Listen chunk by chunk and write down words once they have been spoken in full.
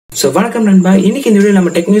So வணக்கம் நண்பா, இன்னைக்கு இந்த வீடியோ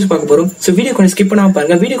நம்ம டெக் நியூஸ் பார்க்க போறோம். சோ வீடியோ கொஞ்சம் ஸ்கிப் பண்ணாம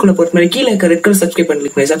பாருங்க. வீடியோக்குள்ள போற மாதிரி கீழ இருக்க ரெட் கலர் சப்ஸ்கிரைப்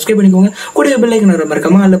பண்ணி சப்ஸ்கிரைப் பண்ணிக்கோங்க. கூட பெல் ஐகானை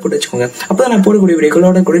மறக்காம ஆல்ல போட்டு வச்சுக்கோங்க. அப்பதான் நான் போடக்கூடிய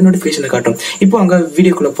வீடியோக்களோட கூட நோட்டிபிகேஷன் காட்டும். இப்போ அங்க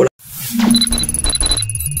வீடியோக்குள்ள போலாம்.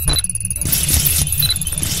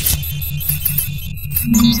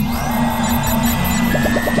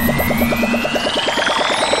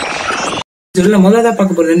 இதுல முதல்ல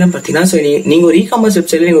பார்க்க போறது என்ன பாத்தீங்கன்னா, நீங்க ஒரு இ-காமர்ஸ்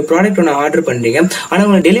வெப்சைட்ல நீங்க ப்ராடக்ட் ஒன்று ஆர்டர் பண்றீங்க. ஆனா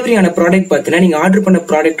உங்களுக்கு டெலிவரி ஆன ப்ராடக்ட் பாத்தீங்கன்னா நீங்க ஆர்டர் பண்ண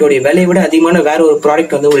ப்ராடக்டோட விலையை விட அதிகமான வேற ஒரு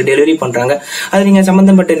ப்ராடக்ட் வந்து உங்களுக்கு டெலிவரி பண்றாங்க. அது நீங்க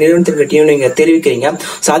சம்பந்தப்பட்ட நிறுவனத்திற்கிட்டையும் நீங்க தெரிவிக்கிறீங்க.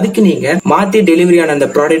 சோ அதுக்கு நீங்க மாத்தி டெலிவரி ஆன அந்த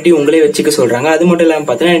ப்ராடக்ட்டையும் உங்களே வச்சுக்க சொல்றாங்க. அது மட்டும் இல்லாம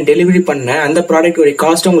பாத்தீங்கன்னா டெலிவரி பண்ண அந்த ப்ராடக்டோட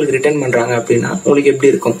காஸ்ட் உங்களுக்கு ரிட்டர்ன் பண்றாங்க அப்படின்னா உங்களுக்கு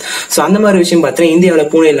எப்படி இருக்கும்? சோ அந்த மாதிரி விஷயம் பாத்தீங்கன்னா இந்தியாவில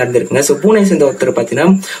பூனேல நடந்திருக்குங்க. சோ பூனே சேர்ந்த ஒருத்தர் பாத்தீங்கன்னா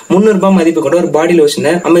 300 ரூபாய் மதிப்பு கொண்ட ஒரு பாடி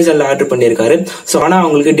லோஷனை அமேசான்ல ஆர்டர் பண்ணிருக்காரு. சோ ஆனா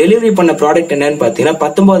அவங்களுக்கு டெலிவரி பண்ண ப்ராடக்ட் என்னன்னு பாத்தீங்கன்னா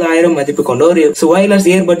 19,000 மதிப்பு கொண்ட ஒரு வயர்லெஸ்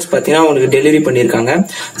இயர்பட்ஸ் பாத்தீங்கன்னா உங்களுக்கு டெலிவரி பண்ணிருக்காங்க.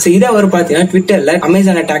 சோ இதை அவர் பாத்தீங்கன்னா ட்விட்டர்ல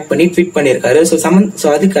அமேசானை டேக் பண்ணி ட்வீட் பண்ணிருக்காரு. சோ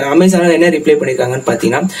அதுக்கு அமேசான் என்ன ரிப்ளை பண்ணிருக்காங்கன்னு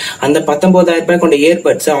பாத்தீங்கன்னா அந்த 19,000 ரூபாய் கொண்ட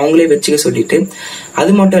இயர்பட்ஸ் அவங்களே வச்சுக்க சொல்லிட்டு,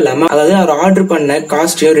 அது மட்டும் இல்லாம அதாவது அவர் ஆர்டர் பண்ண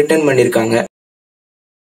காஸ்டையும் ரிட்டர்ன் பண்ணிருக்காங்க.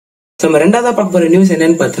 நம்ம ரெண்டாவதா பார்க்க போற நியூஸ்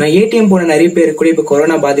என்னன்னு பாத்தீங்கன்னா, ஏடிஎம் போன நிறைய பேருக்கு கூட இப்ப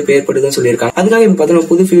கொரோனா பாதிப்பு ஏற்படுதுன்னு சொல்லியிருக்காங்க. அதுக்காக இப்ப பாத்தீங்கன்னா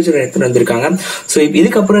புது ஃபியூச்சர் எடுத்துட்டு வந்திருக்காங்க. சோ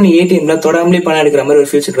இதுக்கப்புறம் நீ ஏடிஎம்ல தொடாமலே பணம் எடுக்கிற மாதிரி ஒரு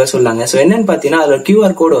ஃபியூச்சர் சொல்லாங்க. சோ என்னன்னு பாத்தீங்கன்னா அதுல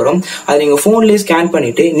QR கோட் வரும். அது நீங்க போன்லயே ஸ்கேன்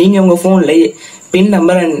பண்ணிட்டு நீங்க உங்க போன்ல பின்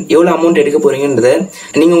நம்பர் அண்ட் எவ்வளவு அமௌண்ட் எடுக்க போறீங்கன்றத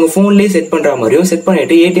நீங்க உங்க போன்லயே செட் பண்ற மாதிரியும் செட்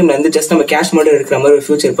பண்ணிட்டு ஏடிஎம்ல இருந்து ஜஸ்ட் நம்ம கேஷ் மட்டும் எடுக்கிற மாதிரி ஒரு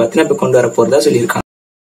ஃபியூச்சர் பாத்தீங்கன்னா இப்ப கொண்டு வர போறதா சொல்லியிருக்காங்க.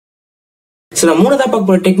 மூணாவதா பார்க்க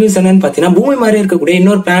போற டெக்னிக்ஸ் என்னன்னு பாத்தீங்கன்னா, பூமி மாதிரி இருக்கக்கூடிய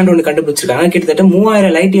இன்னொரு பிளான்ட் ஒன்று கண்டுபிடிச்சிருக்காங்க. கிட்டத்தட்ட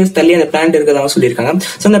 3000 லைட் இயர்ஸ் தள்ளி அந்த பிளான்ட் இருக்கிறதா சொல்லியிருக்காங்க.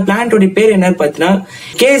 சோ அந்த பிளான்டோட பேர் என்னன்னு பாத்தீங்கன்னா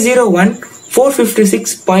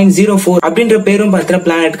k01-456.04 அப்படின்ற பேரும் பாத்தீங்கன்னா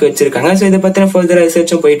பிளானட்க்கு வச்சிருக்காங்க. சோ இதை பத்தின ஃபர்தர்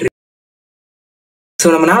ரிசர்ச்சும் போயிட்டு இருக்கு. சோ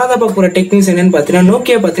நம்ம நாலாவதா பார்க்க போற டெக்னிக்ஸ் என்னன்னு பாத்தீங்கன்னா,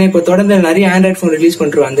 நோக்கியா பாத்தீங்கன்னா இப்ப தொடர்ந்து நிறைய ஆண்ட்ராய்ட் போன் ரிலீஸ்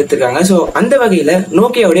பண்ணிட்டு வந்துட்டு இருக்காங்க. சோ அந்த வகையில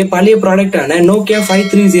நோக்கியாவுடைய பழைய ப்ராடக்ட் ஆன nokia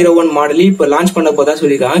 5301 மாடல் இப்ப லான்ச் பண்ண போதா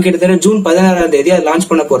சொல்லிருக்காங்க. கிட்டத்தட்ட ஜூன் 16ஆம் தேதி அதை லான்ச்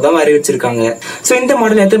பண்ண போறதா அறிவிச்சிருக்காங்க. சோ இந்த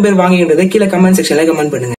மாடல் எத்தனை பேர் வாங்கின்றதை கீழே கமெண்ட் செக்ஷன்ல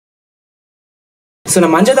கமெண்ட் பண்ணுங்க. சோ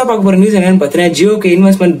நம்ம அஞ்சாவதா பார்க்க போற நியூஸ் என்னன்னு பாத்தீங்கன்னா, ஜியோக்கு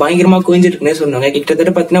இன்வெஸ்ட்மெண்ட் பயங்கரமா குவிஞ்சிருக்குன்னு சொன்னாங்க.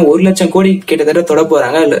 கிட்டத்தட்ட பாத்தீங்கன்னா 1 லட்சம் கோடி கிட்டத்தட்ட தொட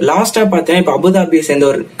போறாங்க. லாஸ்டா பாத்தீங்கன்னா இப்ப அபுதாபியை சேர்ந்த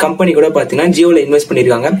ஒரு கம்பெனி கூட பாத்தீங்கன்னா ஜியோல இன்வெஸ்ட்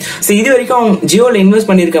பண்ணிருக்காங்க. சோ இது வரைக்கும் ஜியோல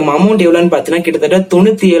இன்வெஸ்ட் பண்ணிருக்க அமௌண்ட் எவ்வளவுன்னு பாத்தீங்கன்னா கிட்டத்தட்ட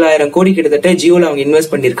 97,000 கோடி கிட்டத்தட்ட ஜியோல அவங்க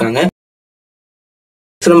இன்வெஸ்ட் பண்ணிருக்காங்க.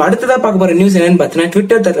 சோ நம்ம அடுத்ததா பார்க்க போற நியூஸ் என்னன்னு பாத்தீங்கன்னா,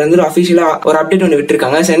 ட்விட்டர் தரப்புல இருந்து அபிஷியலா ஒரு அப்டேட் ஒன்று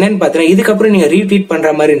விட்டுருக்காங்க. சோ என்னன்னு பாத்தீங்கன்னா, இதுக்கப்புறம் நீங்க ரீட்வீட் பண்ற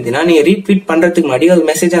மாதிரி இருந்தீங்கன்னா நீங்க ரீட்வீட் பண்றதுக்கு முன்னாடி ஒரு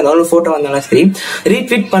மெசேஜ் இருந்தாலும் போட்டோ வந்தாலும் சரி,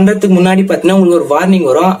 ரீட்வீட் பண்றதுக்கு முன்னாடி பாத்தீங்கன்னா உங்களுக்கு ஒரு வார்னிங்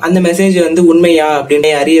வரும். அந்த மெசேஜ் வந்து உண்மையா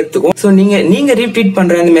அப்படின்னு அறியறதுக்கும், சோ நீங்க ரீட்வீட்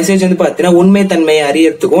பண்ற அந்த மெசேஜ் வந்து பாத்தீங்கன்னா உண்மை தன்மையை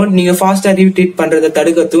அறியறதுக்கும், நீங்க ஃபாஸ்டா ரீட்வீட் பண்றதை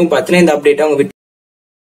தடுக்கிறதுக்கும் பாத்தீங்கன்னா இந்த அப்டேட் அவங்க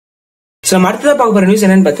சோ நம்ம அடுத்ததா பார்க்க போற நியூஸ்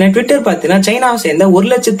என்னன்னு பாத்தீங்கன்னா, ட்விட்டர் பாத்தீங்கன்னா சைனாவை சேர்ந்த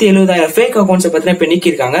 1,70,000 ஃபேக் அக்கௌண்ட்ஸ் பத்தின இப்ப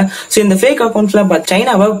நீக்கிருக்காங்க. சோ இந்த ஃபேக் அக்கௌண்ட்ஸ்ல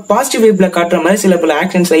சைனாவை பாசிட்டிவ் வேவ்ல காட்டுற மாதிரி சில பல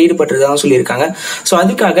ஆக்ஷன்ஸ்ல ஈடுபட்டுறதா சொல்லியிருக்காங்க. சோ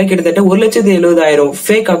அதுக்காக கிட்டத்தட்ட 1,70,000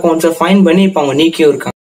 ஃபேக் அக்கௌண்ட்ஸை ஃபைன் பண்ணி இப்ப அவங்க நீக்கியும் இருக்காங்க.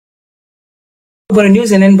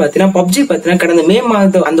 நியூஸ் என்னன்னு பாத்தீங்கன்னா, pubg பாத்தீங்கன்னா கடந்த மே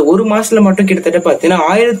மாதம் அந்த ஒரு மாசத்துல மட்டும் கிட்டத்தட்ட பாத்தீங்கன்னா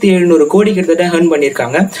 1,700 கோடி கிட்டத்தட்ட earn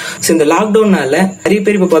பண்ணிருக்காங்க. சோ இந்த லாக்டவுன்னால நிறைய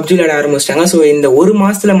பேர் இப்ப pubg விளையாட ஆரம்பிச்சிட்டாங்க. சோ இந்த ஒரு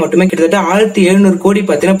மாசத்துல மட்டுமே கிட்டத்தட்ட 1,700 கோடி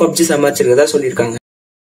பாத்தீங்கன்னா pubg சம்பாதிச்சிருக்கதா சொல்லியிருக்காங்க.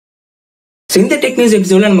 இந்த டெக் நியூஸ்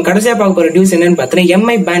எபிசோட்ல நம்ம கடைசியா பார்க்க போற நியூஸ் என்னன்னு பாத்தீங்கன்னா,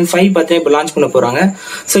 MI Band 5 பாத்தீங்கன்னா இப்ப லான்ச் பண்ண போறாங்க.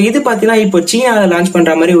 சோ இது பாத்தீங்கன்னா இப்போ சீனால லான்ச்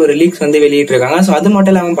பண்ற மாதிரி ஒரு லீக்ஸ் வந்து வெளியிட்டு இருக்காங்க. சோ அது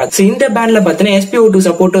மட்டும் இல்லாம இந்த பேண்ட்ல பாத்தீங்கன்னா SPO2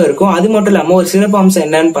 சப்போர்ட்டும் இருக்கும். அது மட்டும் இல்லாம ஒரு சிறப்பு அம்சம்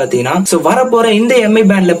என்னன்னு பாத்தீங்கன்னா, சோ வரப்போற இந்த MI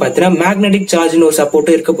பேண்ட்ல பாத்தீங்கன்னா மேக்னெட்டிக் சார்ஜ்னு ஒரு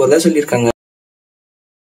சப்போர்ட்டும் இருக்க போறதா சொல்லியிருக்காங்க.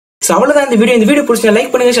 அவ்வளவுதான் இந்த வீடியோ பிடிச்சா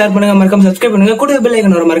லைக் பண்ணுங்க, ஷேர் பண்ணுங்க, மறக்காம சப்ஸ்கிரைப் பண்ணுங்க, கூட பெல்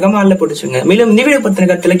ஐகான் வர மறக்காம ஆல்ல போட்டுச்சுங்க. மேலும் இந்த வீடியோ பத்தின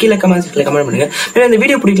கருத்துல கீழே கமெண்ட் செக்ஷன்ல கமெண்ட் பண்ணுங்க. இந்த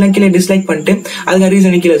வீடியோ பிடிக்கலாம் கீழே டிஸ்லைக் பண்ணிட்டு அதுக்கு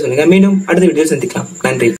ரீசன் கீழே சொல்லுங்க. மீண்டும் அடுத்த வீடியோ சந்திக்கலாம்.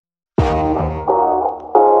 நன்றி.